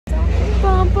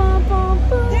Bum, bum, bum,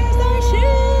 bum. There's our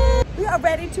ship. We are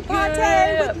ready to party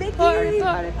with Mickey.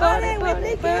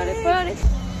 Party.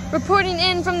 Reporting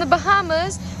in from the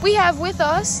Bahamas, we have with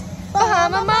us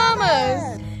Bahama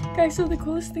Mamas. Guys, so the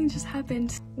coolest thing just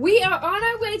happened. We are on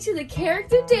our way to the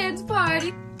character dance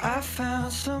party. I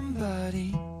found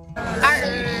somebody.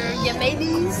 You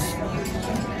ladies.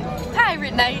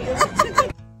 Pirate night.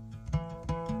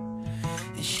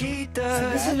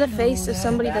 This is the face of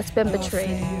somebody that's been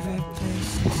betrayed.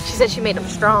 She said she made him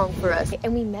strong for us.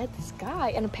 And we met this guy,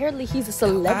 and apparently he's a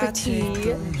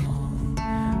celebrity.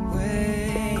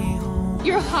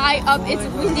 You're high up, it's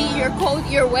windy, you're cold,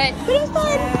 you're wet. But it's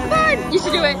fun, come on, you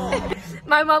should do it.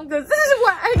 My mom goes, this is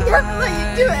why I never let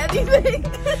you do anything.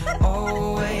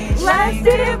 Last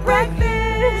day of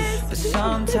breakfast. But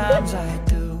sometimes I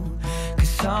do, 'cause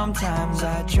sometimes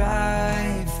I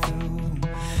drive through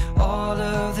all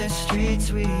of the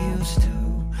streets we used to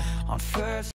on first.